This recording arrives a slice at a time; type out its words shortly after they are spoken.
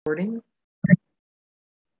Recording.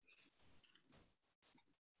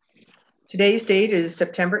 Today's date is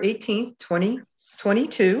September 18th,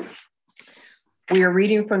 2022. We are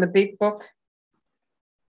reading from the Big Book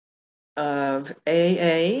of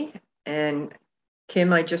AA, and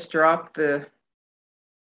Kim, I just dropped the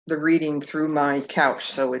reading through my couch,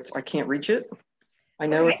 so I can't reach it. I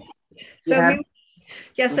know okay.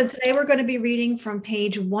 So today we're going to be reading from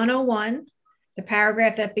page 101, the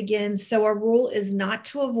paragraph that begins, so a rule is not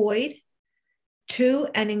to avoid, to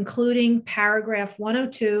and including paragraph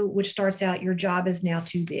 102, which starts out, your job is now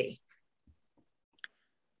to be.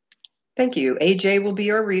 Thank you. AJ will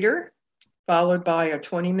be our reader, followed by a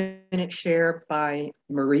 20-minute share by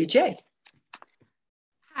Marie J.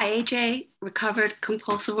 Hi, AJ, recovered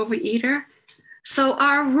compulsive overeater. So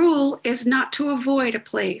our rule is not to avoid a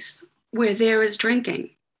place where there is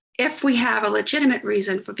drinking, if we have a legitimate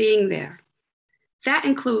reason for being there. That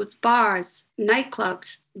includes bars,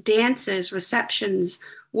 nightclubs, dances, receptions,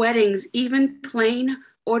 weddings, even plain,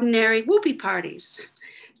 ordinary whoopee parties.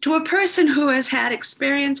 To a person who has had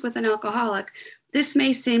experience with an alcoholic, this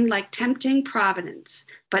may seem like tempting providence,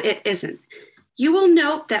 but it isn't. You will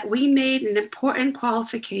note that we made an important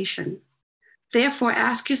qualification. Therefore,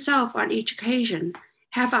 ask yourself on each occasion,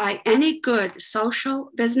 have I any good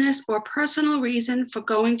social, business, or personal reason for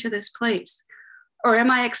going to this place? Or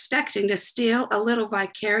am I expecting to steal a little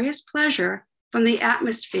vicarious pleasure from the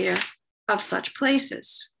atmosphere of such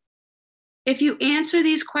places? If you answer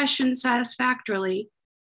these questions satisfactorily,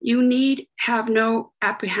 you need have no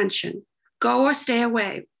apprehension. Go or stay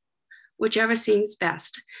away, whichever seems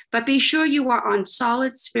best. But be sure you are on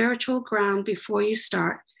solid spiritual ground before you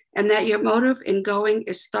start, and that your motive in going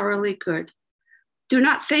is thoroughly good. Do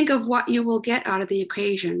not think of what you will get out of the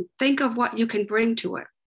occasion. Think of what you can bring to it.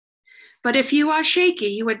 But if you are shaky,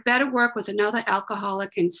 you had better work with another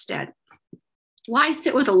alcoholic instead. Why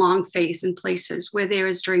sit with a long face in places where there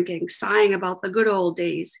is drinking, sighing about the good old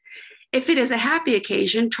days? If it is a happy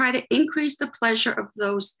occasion, try to increase the pleasure of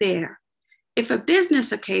those there. If a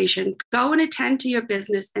business occasion, go and attend to your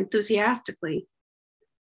business enthusiastically.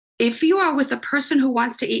 If you are with a person who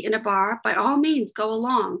wants to eat in a bar, by all means, go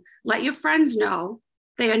along. Let your friends know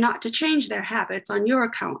they are not to change their habits on your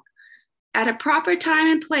account. At a proper time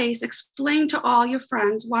and place, explain to all your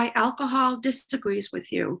friends why alcohol disagrees with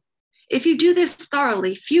you. If you do this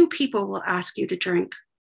thoroughly, few people will ask you to drink.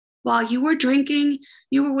 While you were drinking,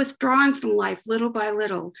 you were withdrawing from life little by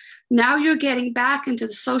little. Now you're getting back into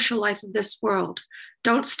the social life of this world.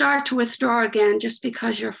 Don't start to withdraw again just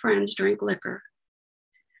because your friends drink liquor.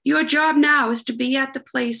 Your job now is to be at the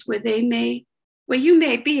place where you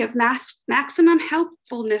may be of maximum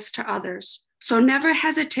helpfulness to others. So never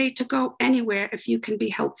hesitate to go anywhere if you can be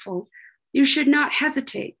helpful. You should not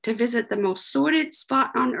hesitate to visit the most sordid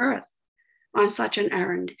spot on earth on such an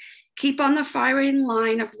errand. Keep on the firing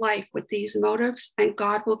line of life with these motives, and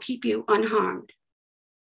God will keep you unharmed.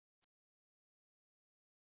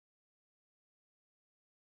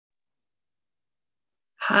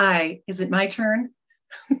 Hi, is it my turn?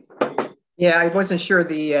 Yeah, I wasn't sure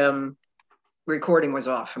the recording was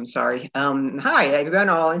off. I'm sorry. Hi, everyone.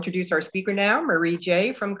 I'll introduce our speaker now, Marie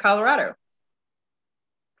J. from Colorado.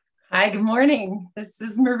 Hi, good morning. This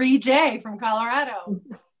is Marie J. from Colorado,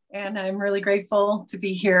 and I'm really grateful to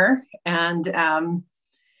be here. And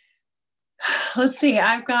let's see,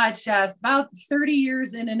 I've got about 30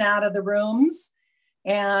 years in and out of the rooms,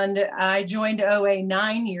 and I joined OA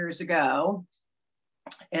 9 years ago.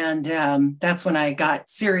 And that's when I got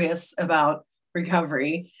serious about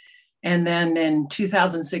recovery. And then in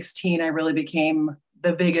 2016, I really became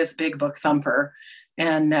the biggest big book thumper.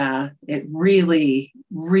 And it really,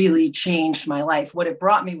 really changed my life. What it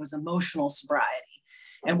brought me was emotional sobriety.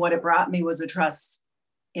 And what it brought me was a trust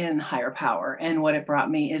in higher power. And what it brought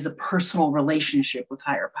me is a personal relationship with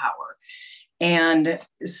higher power. And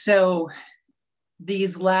so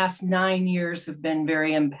these last 9 years have been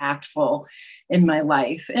very impactful in my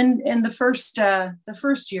life. And the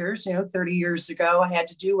first years, 30 years ago, I had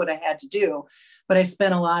to do what I had to do. But I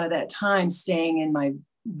spent a lot of that time staying in my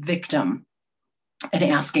victim and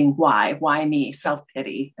asking why me,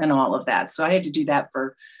 self-pity and all of that. So I had to do that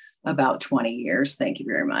for about 20 years. Thank you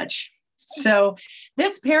very much. So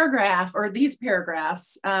this paragraph, or these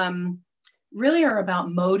paragraphs, really are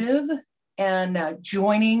about motive and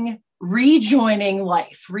rejoining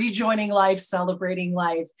life, celebrating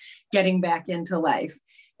life, getting back into life.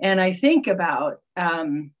 And I think about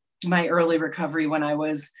my early recovery when I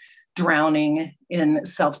was drowning in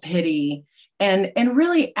self-pity and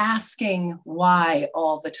really asking why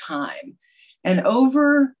all the time. And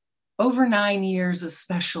over over 9 years,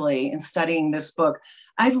 especially in studying this book,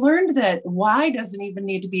 I've learned that why doesn't even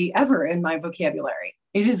need to be ever in my vocabulary.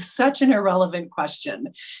 It is such an irrelevant question.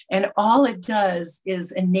 And all it does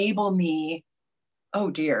is enable me. Oh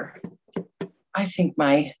dear, I think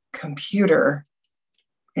my computer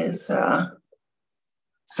is,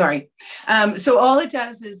 sorry. So all it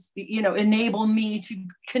does is, enable me to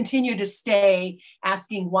continue to stay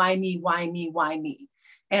asking why me, why me, why me.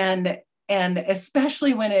 And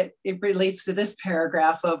especially when it relates to this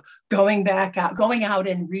paragraph of going out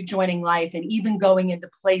and rejoining life, and even going into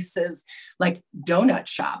places like donut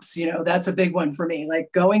shops. That's a big one for me.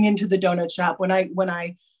 Like going into the donut shop. When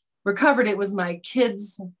I recovered, it was my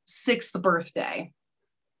kid's 6th birthday.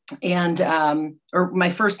 And or my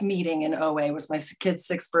first meeting in OA was my kid's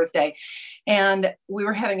 6th birthday. And we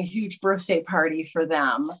were having a huge birthday party for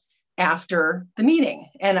them after the meeting.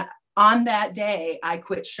 And on that day, I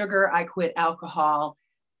quit sugar, I quit alcohol,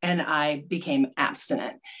 and I became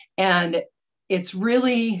abstinent. And it's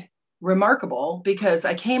really remarkable because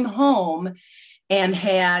I came home and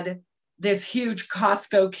had this huge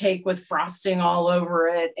Costco cake with frosting all over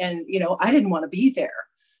it. And, I didn't want to be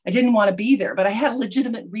there. But I had a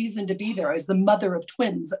legitimate reason to be there. I was the mother of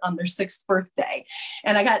twins on their 6th birthday.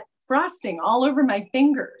 And I got frosting all over my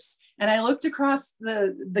fingers. And I looked across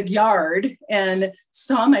the yard and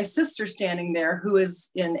saw my sister standing there, who is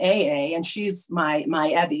in AA, and she's my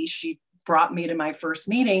Ebby. She brought me to my first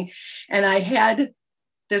meeting, and I had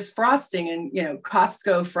this frosting, and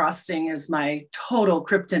Costco frosting is my total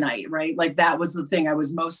kryptonite, right? Like that was the thing I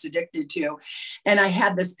was most addicted to. And I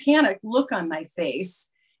had this panicked look on my face.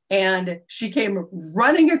 And she came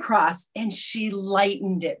running across and she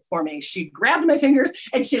lightened it for me. She grabbed my fingers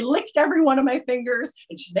and she licked every one of my fingers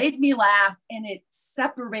and she made me laugh, and it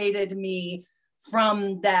separated me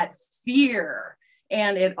from that fear.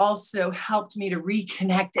 And it also helped me to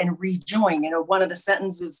reconnect and rejoin. One of the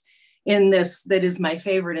sentences in this that is my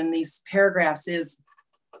favorite in these paragraphs is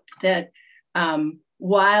that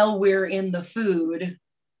while we're in the food,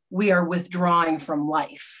 we are withdrawing from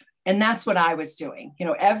life. And that's what I was doing.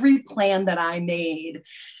 Every plan that I made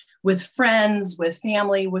with friends, with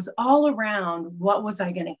family, was all around what was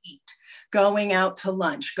I going to eat? Going out to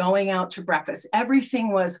lunch, going out to breakfast.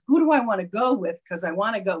 Everything was, who do I want to go with? Because I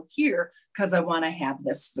want to go here because I want to have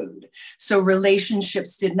this food. So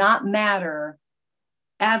relationships did not matter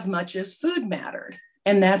as much as food mattered.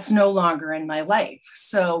 And that's no longer in my life.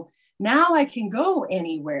 So now I can go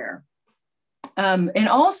anywhere. And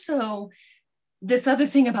also, this other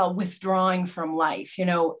thing about withdrawing from life,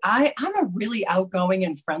 I'm a really outgoing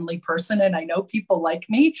and friendly person, and I know people like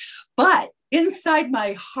me, but inside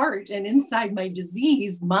my heart and inside my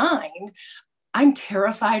diseased mind, I'm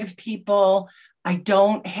terrified of people. I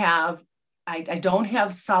don't have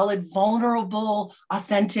solid, vulnerable,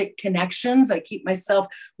 authentic connections. I keep myself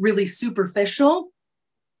really superficial.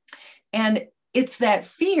 And it's that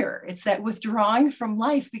fear, it's that withdrawing from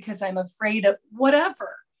life because I'm afraid of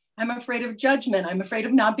whatever. I'm afraid of judgment. I'm afraid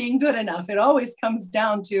of not being good enough. It always comes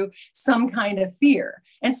down to some kind of fear.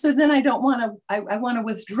 And so then I want to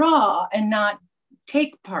withdraw and not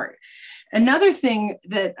take part. Another thing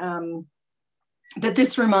that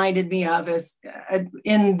this reminded me of is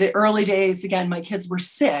in the early days, again, my kids were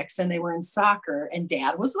 6 and they were in soccer, and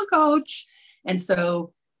Dad was the coach. And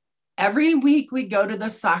so every week we'd go to the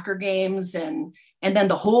soccer games, and then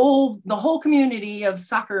the whole community of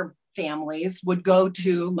soccer families would go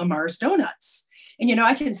to Lamar's Donuts. And,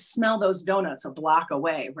 I can smell those donuts a block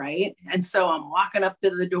away, right? And so I'm walking up to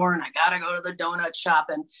the door and I got to go to the donut shop.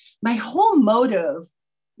 And my whole motive,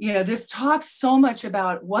 this talks so much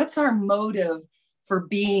about what's our motive for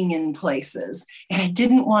being in places. And I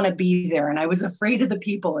didn't want to be there. And I was afraid of the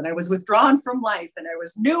people, and I was withdrawn from life, and I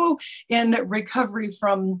was new in recovery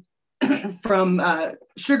from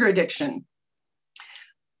sugar addiction.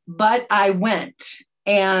 But I went.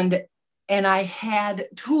 And I had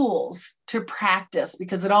tools to practice,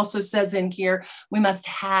 because it also says in here, we must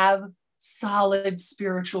have solid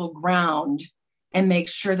spiritual ground and make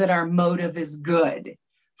sure that our motive is good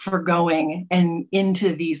for going and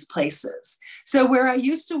into these places. So where I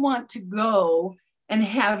used to want to go and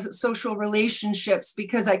have social relationships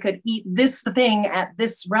because I could eat this thing at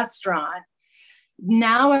this restaurant,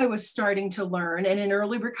 now I was starting to learn. And in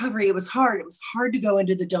early recovery, it was hard. It was hard to go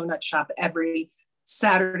into the donut shop every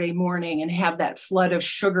Saturday morning and have that flood of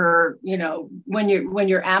sugar. When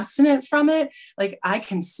you're abstinent from it, like I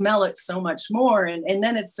can smell it so much more. And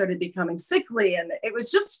then it started becoming sickly, and it was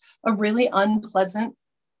just a really unpleasant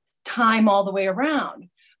time all the way around.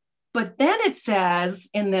 But then it says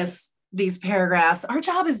in these paragraphs, our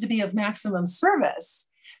job is to be of maximum service.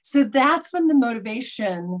 So that's when the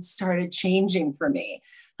motivation started changing for me.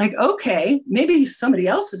 Like, okay, maybe somebody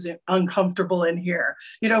else is uncomfortable in here.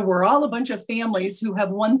 You know, we're all a bunch of families who have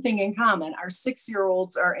one thing in common. Our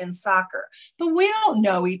 6-year-olds are in soccer, but we don't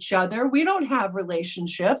know each other. We don't have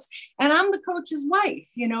relationships. And I'm the coach's wife.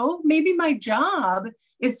 You know, maybe my job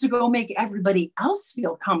is to go make everybody else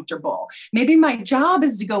feel comfortable. Maybe my job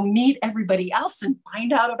is to go meet everybody else and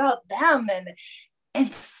find out about them.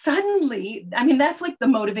 And suddenly, I mean, that's like the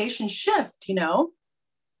motivation shift, you know?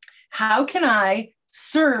 How can I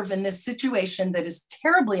serve in this situation that is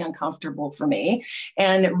terribly uncomfortable for me,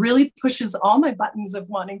 and it really pushes all my buttons of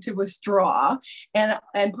wanting to withdraw, and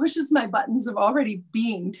pushes my buttons of already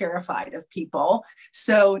being terrified of people.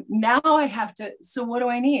 So now I have to, so what do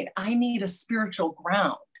I need? I need a spiritual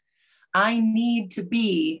ground. I need to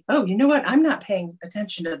be, oh, you know what? I'm not paying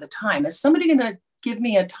attention to the time. Is somebody going to give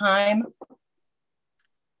me a time?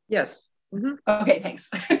 Yes. Mm-hmm. Okay, thanks.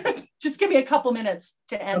 Just give me a couple minutes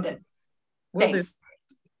to end it. Thanks.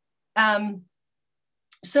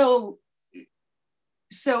 So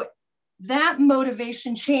that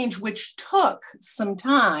motivation change, which took some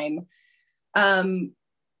time,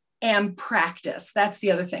 and practice. That's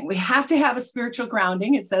the other thing. We have to have a spiritual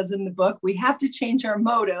grounding. It says in the book, we have to change our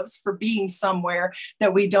motives for being somewhere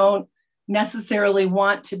that we don't necessarily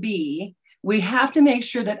want to be. We have to make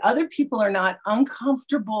sure that other people are not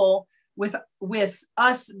uncomfortable with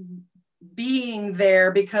us being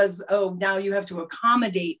there because, oh, now you have to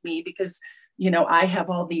accommodate me because, you know, I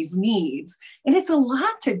have all these needs. And it's a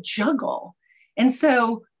lot to juggle. And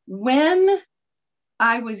so when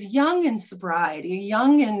I was young in sobriety,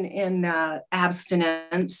 young in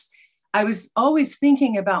abstinence, I was always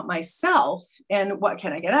thinking about myself and what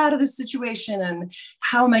can I get out of this situation and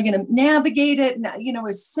how am I going to navigate it? And, you know, I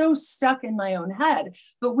was so stuck in my own head.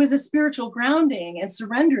 But with a spiritual grounding and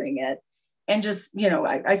surrendering it, and just, you know,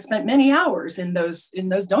 I spent many hours in those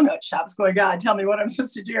donut shops going, God, tell me what I'm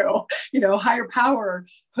supposed to do. You know, higher power.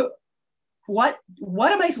 What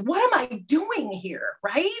am I doing here?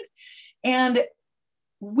 Right. And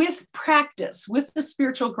with practice, with the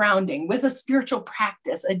spiritual grounding, with a spiritual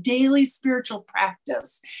practice, a daily spiritual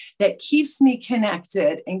practice that keeps me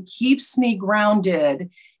connected and keeps me grounded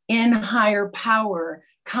in higher power,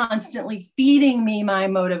 constantly feeding me my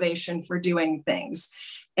motivation for doing things.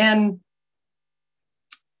 And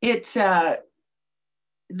it's the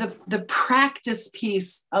practice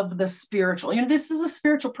piece of the spiritual. You know, this is a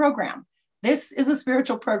spiritual program. This is a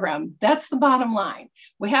spiritual program. That's the bottom line.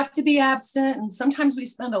 We have to be abstinent. And sometimes we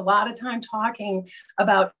spend a lot of time talking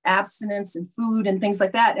about abstinence and food and things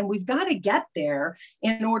like that. And we've got to get there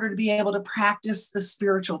in order to be able to practice the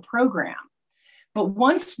spiritual program. But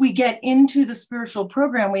once we get into the spiritual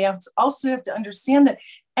program, we also have to understand that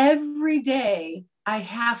every day I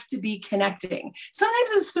have to be connecting. Sometimes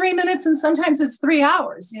it's 3 minutes and sometimes it's 3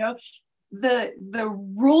 hours. You know, the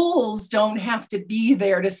rules don't have to be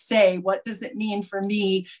there to say, what does it mean for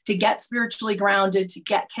me to get spiritually grounded, to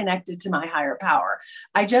get connected to my higher power?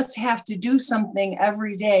 I just have to do something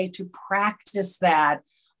every day to practice that,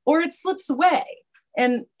 or it slips away.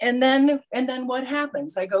 And then what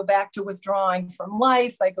happens? I go back to withdrawing from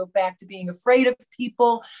life. I go back to being afraid of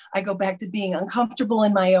people. I go back to being uncomfortable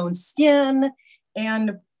in my own skin.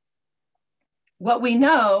 And what we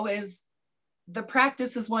know is the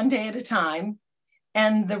practice is one day at a time,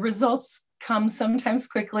 and the results come sometimes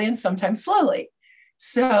quickly and sometimes slowly.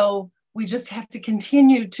 So we just have to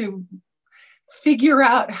continue to figure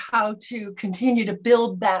out how to continue to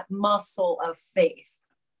build that muscle of faith.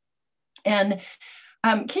 And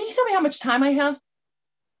can you tell me how much time I have?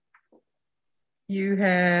 You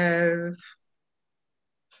have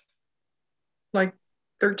like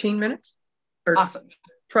 13 minutes? Or awesome.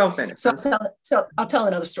 12 minutes. So I'll tell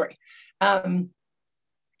another story.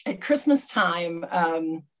 At Christmas time,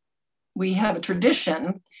 we have a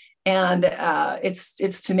tradition, and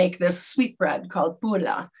it's to make this sweetbread called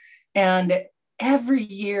bula. And every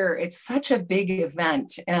year it's such a big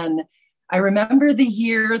event. And I remember the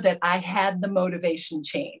year that I had the motivation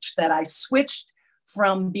change, that I switched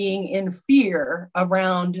from being in fear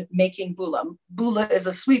around making bula. Bula is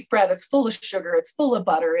a sweetbread. It's full of sugar. It's full of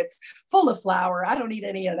butter. It's full of flour. I don't eat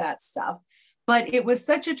any of that stuff. But it was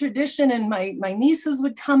such a tradition, and my nieces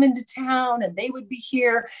would come into town and they would be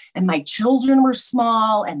here, and my children were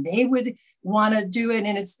small and they would want to do it.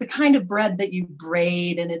 And it's the kind of bread that you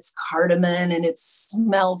braid, and it's cardamom and it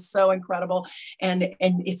smells so incredible. And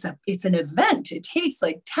it's an event. It takes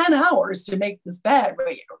like 10 hours to make this bread,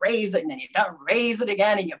 where you raise it and then you don't raise it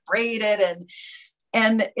again and you braid it.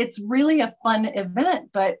 And it's really a fun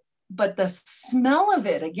event, but the smell of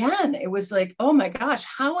it, again, it was like, oh my gosh,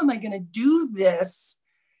 how am I going to do this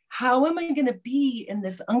how am I going to be in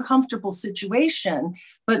this uncomfortable situation?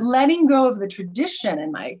 But letting go of the tradition,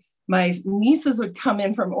 and my nieces would come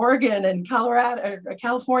in from Oregon and Colorado, or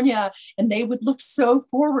California, and they would look so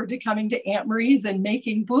forward to coming to Aunt Marie's and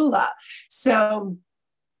making bula. So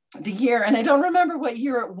the year, and I don't remember what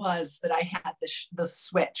year it was that I had the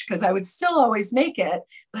switch, because I would still always make it,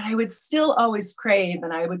 but I would still always crave,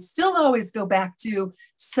 and I would still always go back to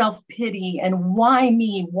self-pity and why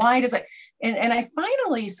me? Why does and I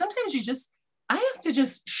finally, sometimes I have to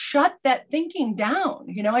just shut that thinking down.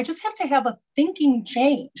 I just have to have a thinking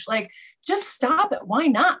change. Like, just stop it. Why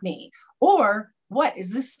not me? Or what?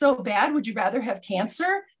 Is this so bad? Would you rather have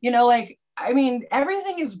cancer?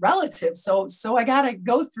 Everything is relative. So I got to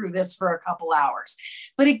go through this for a couple hours.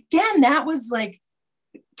 But again, that was like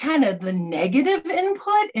kind of the negative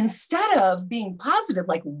input instead of being positive.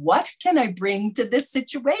 Like, what can I bring to this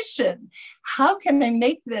situation? How can I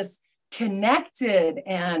make this connected?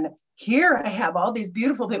 And here I have all these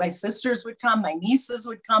beautiful people. My sisters would come, my nieces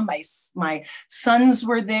would come, my sons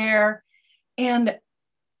were there. And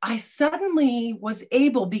I suddenly was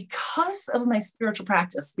able, because of my spiritual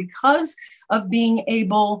practice, because of being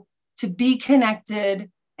able to be connected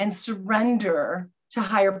and surrender to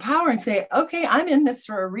higher power and say, okay, I'm in this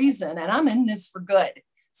for a reason, and I'm in this for good.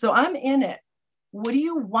 So I'm in it. What do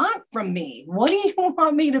you want from me? What do you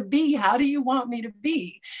want me to be? How do you want me to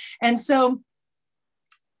be? And so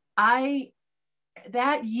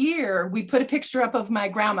that year, we put a picture up of my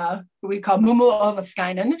grandma, who we call Mumu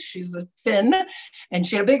Ovaskainen. She's a Finn, and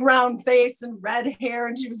she had a big round face and red hair,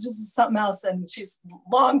 and she was just something else. And she's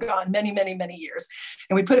long gone, many, many, many years.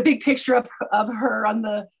 And we put a big picture up of her on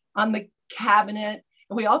the cabinet.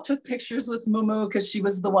 And we all took pictures with Mumu because she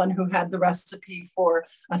was the one who had the recipe for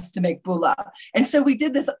us to make bula. And so we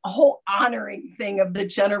did this whole honoring thing of the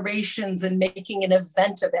generations and making an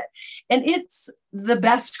event of it. And it's the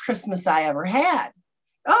best Christmas I ever had.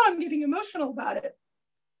 Oh, I'm getting emotional about it.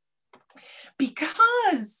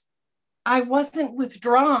 Because I wasn't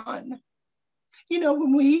withdrawn.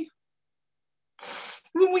 When we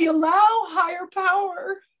allow higher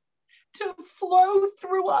power to flow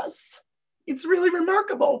through us, it's really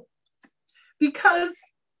remarkable, because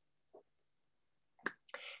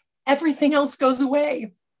everything else goes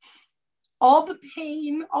away. All the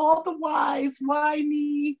pain, all the whys, why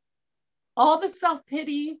me, all the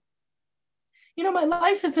self-pity. My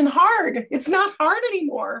life isn't hard. It's not hard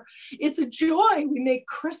anymore. It's a joy. We make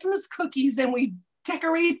Christmas cookies and we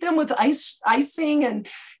decorate them with icing and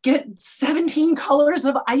get 17 colors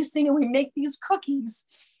of icing, and we make these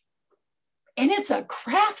cookies. And it's a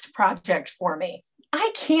craft project for me.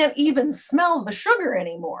 I can't even smell the sugar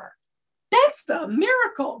anymore. That's a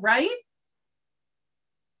miracle, right?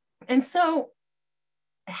 And so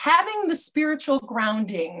having the spiritual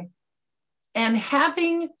grounding and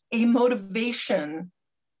having a motivation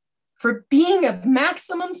for being of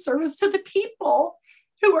maximum service to the people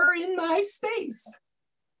who are in my space.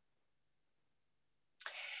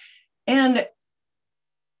 And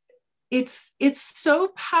it's so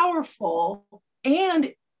powerful,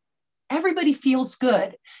 and everybody feels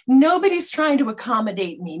good. Nobody's trying to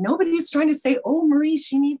accommodate me. Nobody's trying to say, oh, Marie,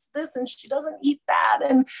 she needs this and she doesn't eat that.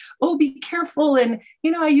 And, oh, be careful. And,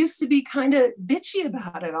 I used to be kind of bitchy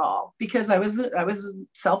about it all because I was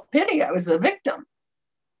self-pity. I was a victim.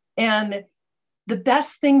 And the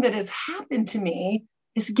best thing that has happened to me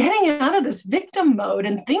is getting out of this victim mode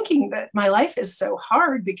and thinking that my life is so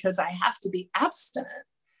hard because I have to be abstinent.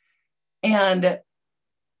 And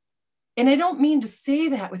I don't mean to say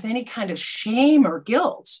that with any kind of shame or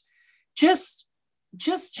guilt, just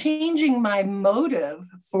changing my motive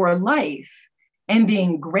for life and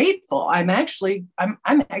being grateful. I'm actually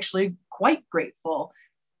quite grateful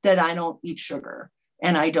that I don't eat sugar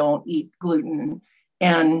and I don't eat gluten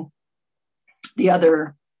and the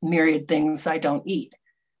other myriad things I don't eat,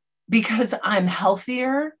 because I'm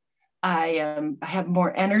healthier. I have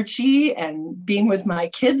more energy, and being with my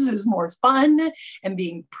kids is more fun, and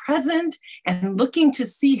being present and looking to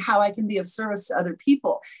see how I can be of service to other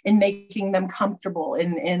people in making them comfortable,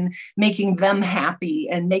 in making them happy,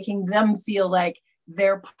 and making them feel like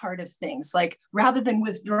they're part of things. Like, rather than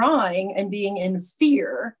withdrawing and being in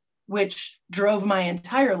fear, which drove my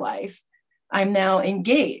entire life, I'm now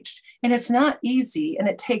engaged. And it's not easy, and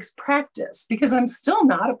it takes practice, because I'm still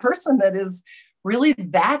not a person that is really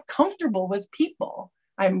that comfortable with people.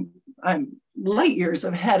 I'm light years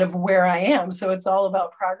ahead of where I am. So it's all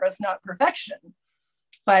about progress, not perfection.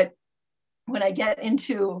 But when I get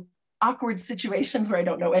into awkward situations where I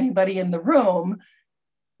don't know anybody in the room,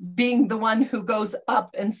 being the one who goes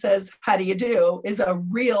up and says, how do you do, is a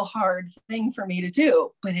real hard thing for me to do,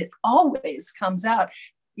 but it always comes out.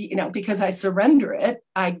 because I surrender it,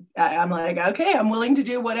 I'm like, okay, I'm willing to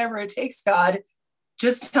do whatever it takes, God.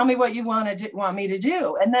 Just tell me what you want me to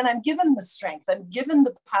do. And then I'm given the strength, I'm given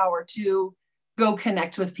the power to go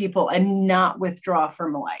connect with people and not withdraw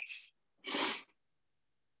from life.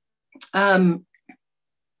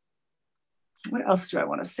 What else do I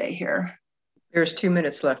want to say here? There's 2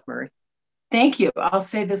 minutes left, Marie. Thank you. I'll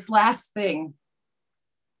say this last thing.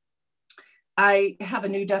 I have a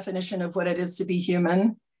new definition of what it is to be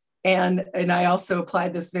human. And I also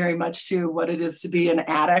applied this very much to what it is to be an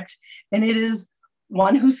addict. And it is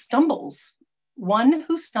one who stumbles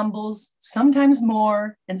sometimes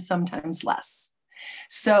more and sometimes less.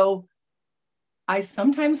 So I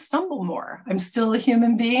sometimes stumble more. I'm still a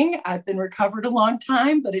human being. I've been recovered a long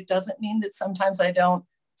time, but it doesn't mean that sometimes I don't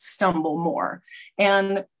stumble more.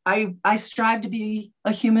 And I strive to be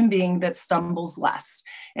a human being that stumbles less.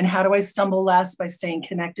 And how do I stumble less? By staying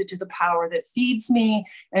connected to the power that feeds me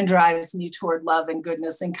and drives me toward love and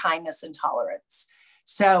goodness and kindness and tolerance.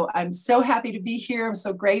 So I'm so happy to be here. I'm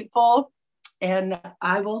so grateful. And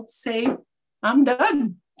I will say I'm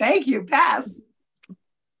done. Thank you. Pass.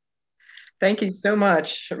 Thank you so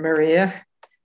much, Maria.